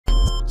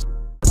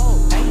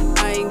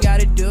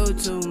know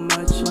too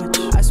much.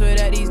 I swear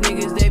that these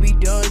niggas, they be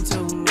doing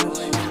too much.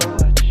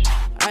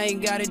 I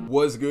ain't got it.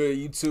 What's good,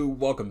 YouTube?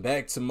 Welcome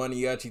back to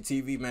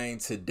MANIACITV, man.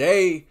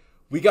 Today,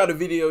 we got a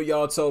video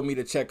y'all told me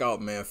to check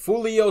out, man.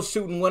 Foolio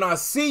shooting When I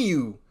See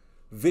You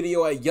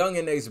video at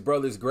Yungeen's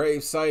brother's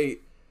grave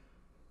site.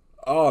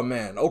 Oh,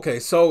 man. Okay,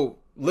 so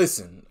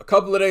listen. A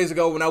couple of days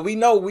ago, now we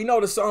know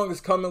the song is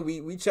coming.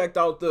 We checked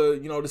out the,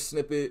 the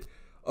snippet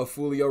of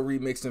Foolio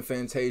remixing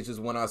Fantasia's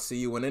When I See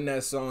You. And in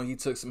that song, he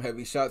took some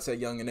heavy shots at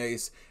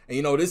Yungeen.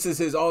 And, this is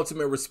his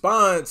ultimate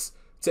response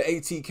to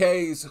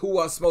ATK's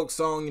WhoISmoke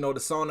song, the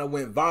song that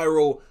went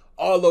viral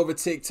all over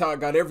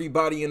TikTok, got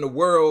everybody in the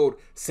world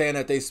saying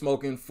that they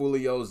smoking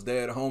Foolio's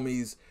dead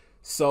homies.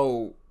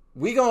 So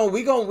we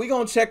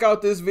gonna check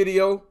out this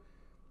video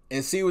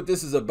and see what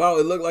this is about.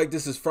 It looked like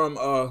this is from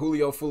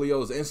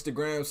Foolio's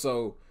Instagram.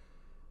 So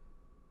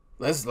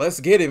let's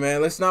get it,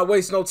 man. Let's not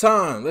waste no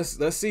time.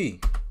 Let's see.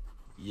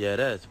 Yeah,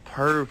 that's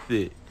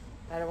perfect.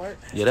 That'll work.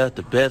 Yeah, that's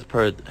the best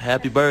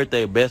happy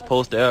birthday, best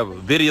poster ever.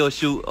 Video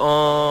shoot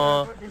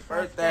on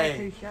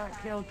birthday.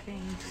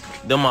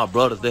 Them my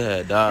brothers, they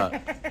had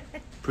died.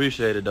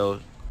 Appreciate it though.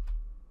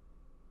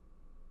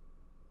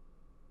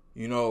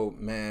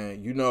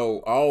 Man,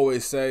 I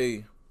always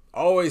said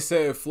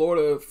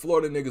Florida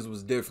niggas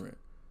was different.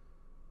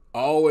 I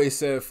always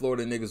said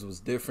Florida niggas was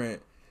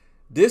different.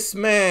 This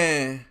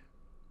man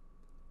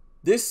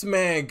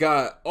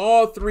got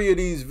all three of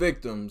these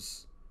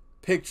victims'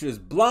 pictures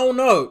blown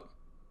up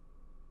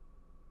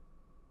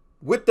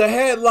with the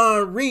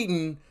headline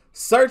reading,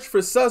 "Search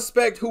for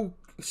suspect who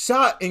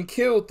shot and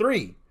killed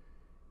 3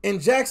 in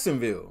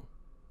Jacksonville."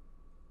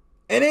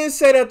 And then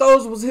say that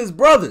those was his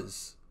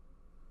brothers.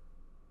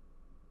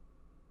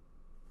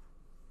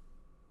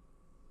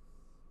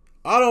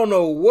 I don't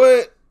know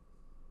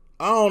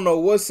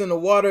what's in the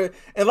water.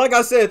 And like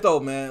I said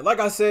though, man, like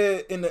I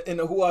said in the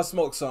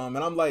WhoISmoke song,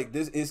 man, I'm like,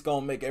 this is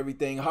gonna make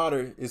everything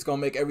hotter. It's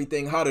gonna make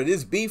everything hotter.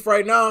 This beef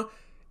right now,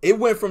 it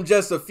went from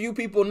just a few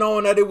people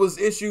knowing that it was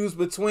issues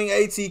between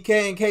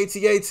ATK and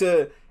KTA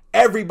to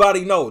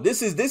everybody know.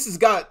 This has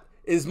got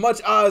as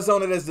much eyes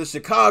on it as the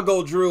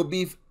Chicago drill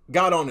beef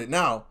got on it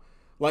now.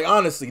 Like,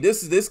 honestly,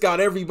 this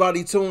got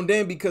everybody tuned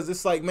in because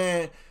it's like,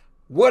 man,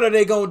 what are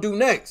they gonna do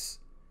next?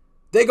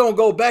 They gonna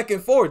go back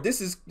and forth.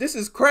 This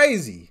is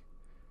crazy.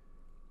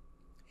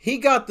 He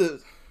got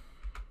the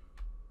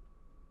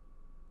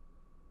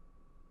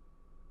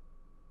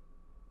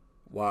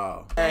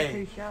wow.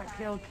 Hey,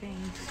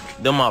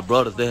 them my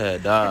brothers, they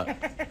had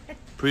died.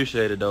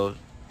 Appreciate it though.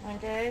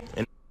 Okay.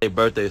 And their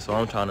birthday, so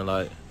I'm trying to you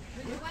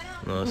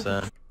know what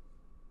I'm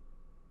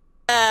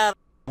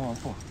saying?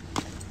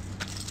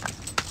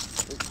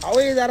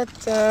 Always out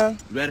of time.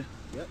 You ready?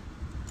 Yep.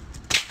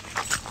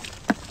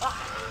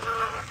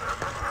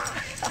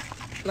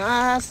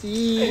 I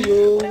see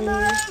you.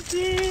 I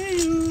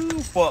see you.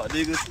 Fuck,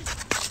 niggas.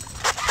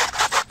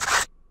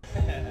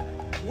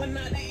 When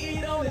I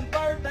eat on his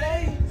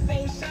birthday,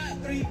 4 shot,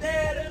 3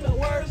 dead in the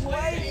worst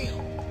way.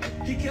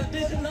 He kept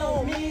dissing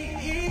on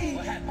me.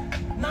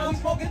 Now he's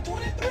smoking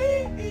 23.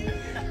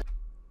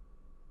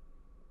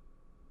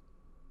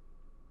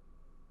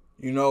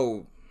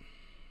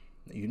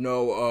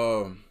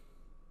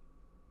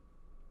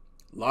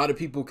 A lot of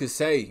people could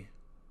say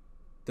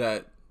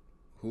that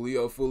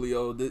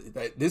Foolio,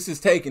 this is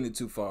taking it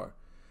too far.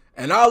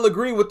 And I'll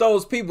agree with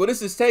those people.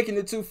 This is taking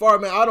it too far,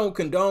 man. I don't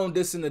condone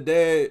dissing the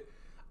dead.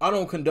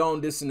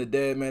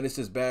 Man. It's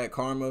just bad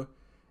karma.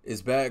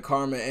 It's bad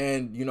karma.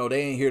 And,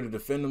 they ain't here to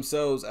defend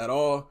themselves at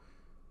all.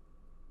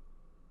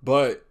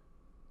 But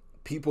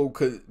people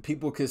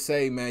could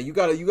say, man, you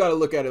gotta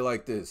look at it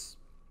like this.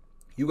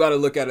 You gotta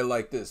look at it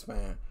like this,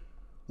 man.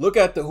 Look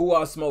at the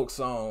WhoISmoke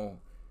song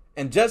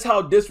and just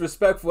how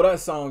disrespectful that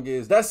song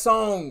is. That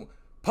song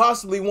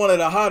possibly one of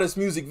the hottest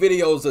music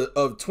videos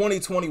of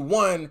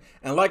 2021.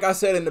 And like I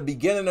said in the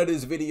beginning of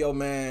this video,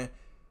 man,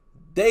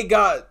 they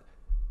got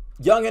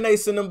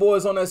Yungeen and them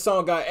boys on that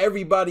song, got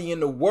everybody in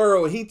the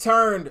world. He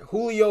turned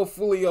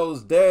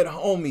Foolio's dead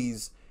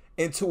homies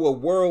into a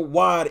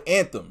worldwide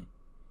anthem.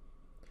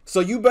 So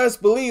you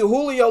best believe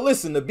Foolio,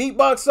 listen, the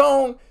beatbox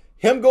song,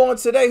 him going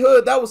to their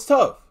hood, that was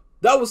tough.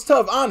 That was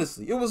tough,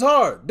 honestly. It was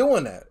hard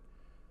doing that.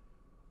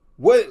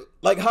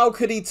 How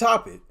could he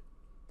top it?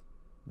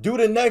 Do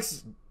the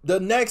next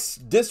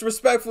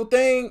disrespectful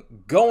thing,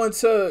 going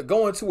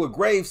to a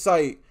grave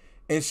site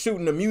and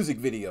shooting a music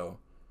video.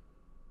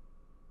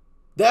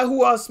 That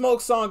WhoISmoke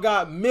song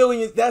got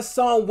millions. That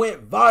song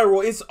went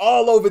viral. It's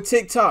all over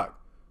TikTok.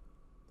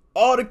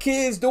 All the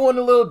kids doing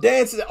the little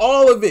dances,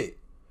 all of it.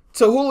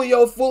 To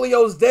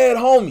Foolio's dead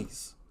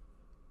homies.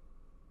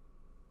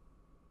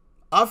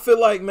 I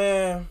feel like,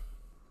 man,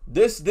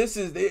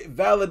 it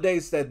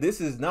validates that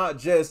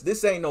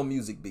this ain't no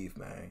music beef,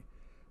 man.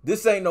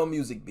 This ain't no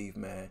music beef,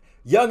 man.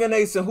 Yungeen and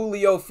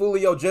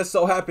Foolio just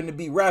so happen to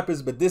be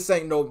rappers, but this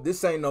ain't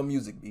no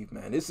music beef,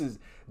 man. This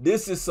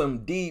is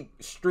some deep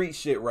street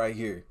shit right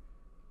here.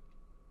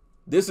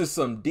 This is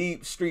some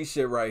deep street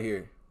shit right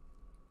here.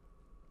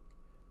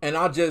 And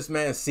I just,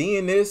 man,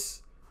 seeing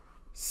this,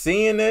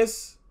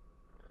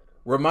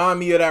 Remind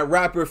me of that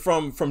rapper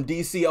from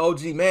DC,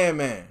 OG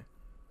Man.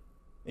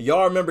 And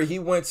y'all remember he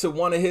went to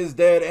one of his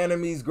dead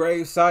enemies'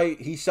 grave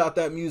site. He shot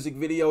that music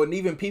video, and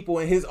even people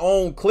in his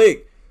own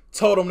clique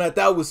told him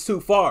that was too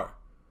far.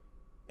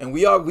 And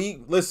we know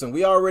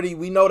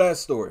that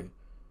story.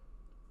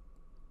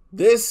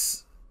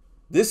 This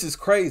is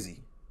crazy.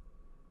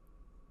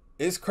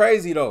 It's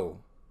crazy though.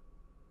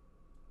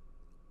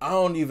 I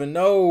don't even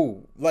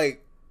know.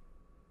 Like,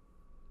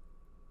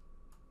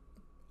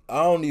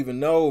 I don't even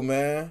know,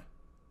 man.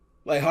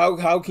 Like,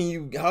 how can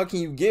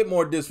you get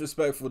more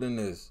disrespectful than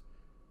this?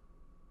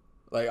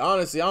 Like,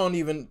 honestly, I don't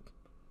even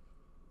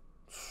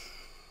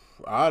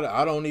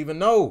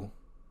know.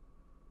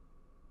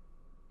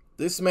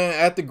 This man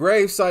at the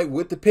gravesite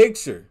with the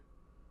picture,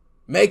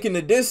 making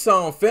the diss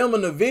song,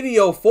 filming the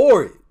video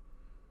for it.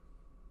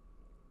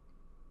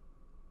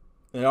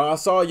 You know, I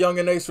saw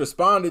Yungeen Ace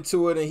responded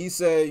to it, and he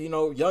said, you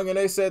know, Yungeen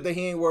Ace said that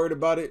he ain't worried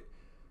about it.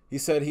 He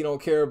said he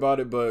don't care about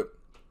it, but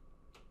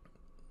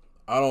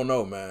I don't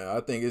know, man. I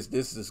think it's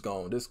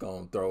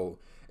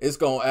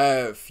gonna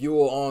add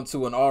fuel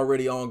onto an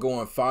already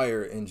ongoing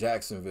fire in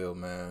Jacksonville,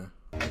 man.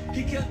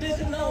 He kept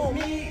dissing on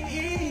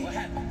me.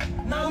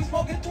 Now he's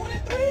smoking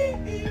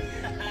 23.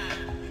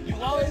 You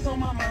always on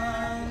my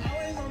mind.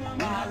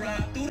 When I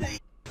ride through the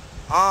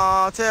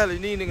Tell you,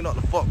 these niggas know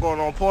what the fuck going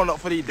on. Pulling up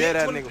for these dead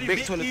ass niggas.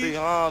 Big 23,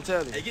 tell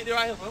you. Hey, get there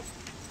right here, folks.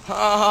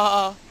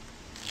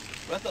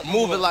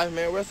 Moving life,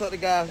 man. Rest up the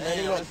guys, man.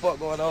 You know what the fuck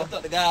going on. Rest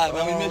up the guys,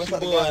 man. We miss you,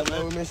 boys,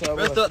 man. We miss y'all,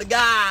 Rest up the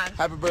guys.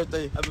 Happy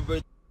birthday. Happy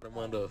birthday. I'm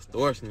under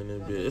extortion in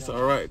this bitch. It's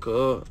alright,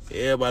 cuz.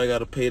 Everybody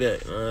gotta pay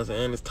that. You know what I'm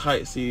saying? It's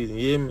tight season,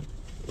 you hear me?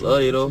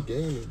 Love you, though.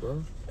 Gaming,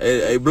 bro.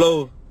 Hey,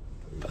 Blow.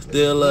 I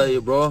still love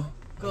you, bro.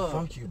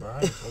 Fuck you,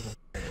 bro.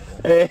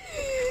 Hey.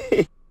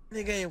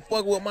 Nigga ain't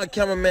fucking with my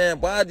cameraman,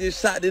 but I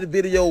just shot this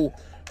video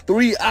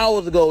 3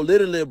 hours ago,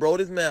 literally, bro.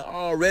 This man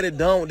already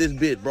done with this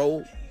bitch,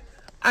 bro.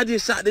 I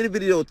just shot this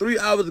video 3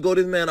 hours ago.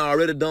 This man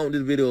already done with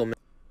this video, man.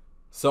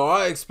 So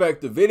I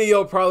expect the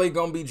video probably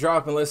gonna be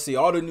dropping. Let's see,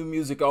 all the new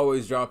music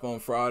always drop on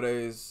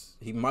Fridays.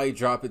 He might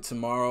drop it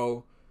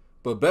tomorrow,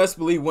 but best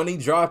believe when he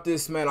dropped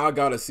this, man, I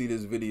gotta see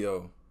this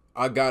video.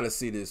 I gotta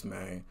see this,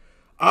 man.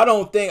 I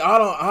don't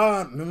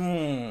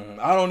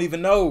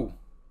even know.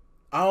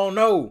 I don't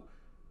know.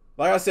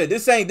 Like I said,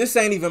 this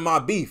ain't even my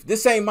beef.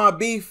 This ain't my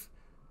beef.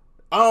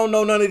 I don't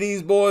know none of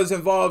these boys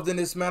involved in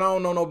this, man. I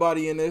don't know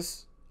nobody in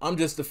this. I'm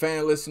just a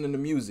fan listening to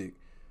music.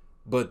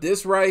 But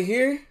this right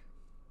here,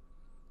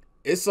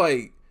 it's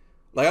like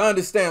I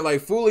understand.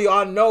 Like Foolio,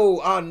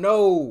 I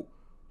know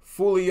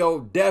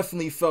Foolio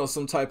definitely felt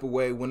some type of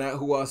way when that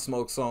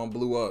WhoISmoke song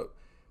blew up.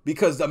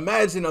 Because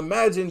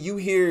imagine you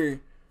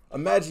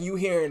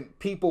hearing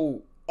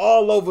people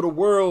all over the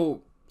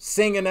world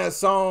singing that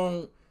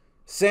song,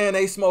 saying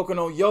they smoking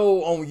on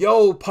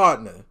yo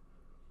partner.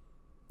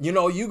 You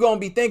know, you gonna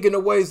be thinking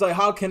of ways like,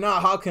 how can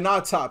I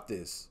top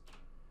this?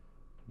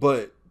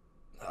 But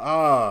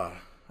I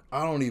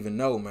don't even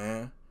know,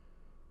 man.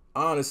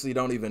 Honestly,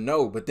 don't even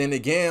know. But then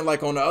again,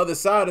 like on the other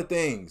side of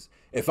things,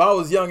 if I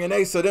was Yungeen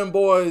Ace of them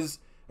boys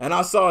and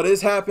I saw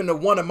this happen to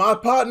one of my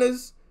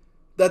partners,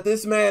 that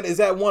this man is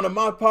at one of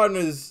my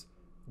partners'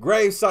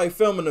 gravesite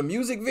filming a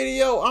music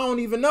video, I don't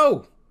even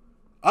know.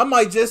 I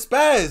might just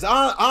spaz.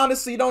 I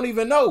honestly don't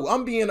even know.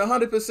 I'm being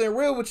 100%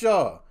 real with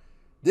y'all.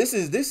 This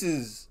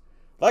is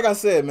like I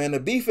said, man, the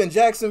beef in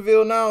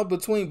Jacksonville now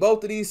between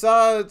both of these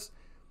sides,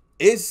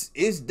 it's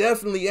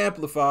definitely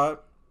amplified.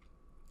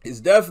 It's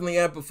definitely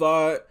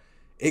amplified.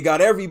 It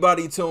got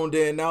everybody tuned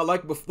in now.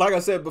 Like I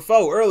said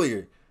before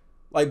earlier,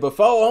 like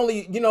before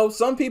only, you know,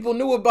 some people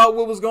knew about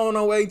what was going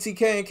on with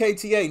ATK and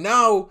KTA.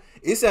 Now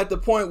it's at the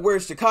point where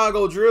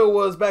Chicago drill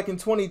was back in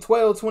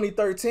 2012,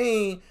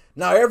 2013.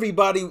 Now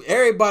everybody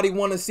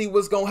want to see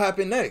what's going to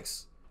happen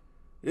next.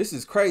 This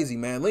is crazy,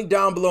 man. Link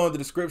down below in the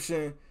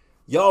description.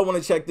 Y'all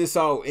want to check this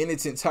out in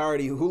its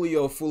entirety.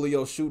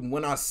 Foolio shooting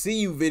When I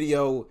See You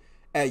video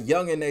at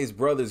Yungeen Ace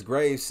brother's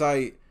grave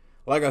site.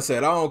 Like I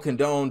said, I don't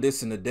condone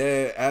dissing the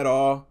dead at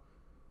all.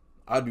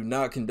 I do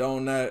not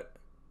condone that.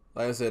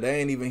 Like I said, they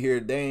ain't even here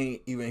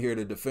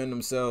to defend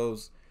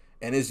themselves,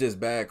 and it's just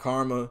bad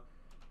karma.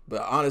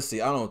 But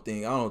honestly, I don't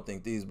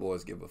think these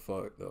boys give a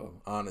fuck though.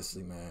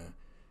 Honestly, man.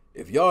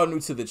 If y'all new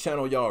to the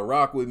channel, y'all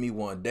rock with me,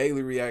 want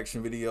daily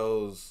reaction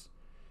videos,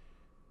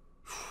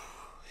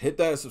 hit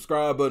that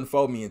subscribe button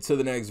for me. Until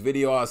the next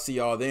video, I'll see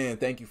y'all then.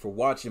 Thank you for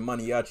watching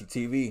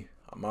MANIACITV.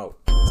 I'm out.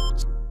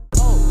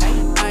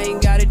 I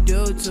ain't gotta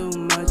do too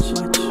much.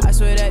 I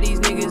swear that these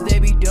niggas, they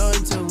be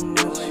doing too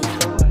much.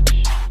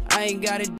 I ain't gotta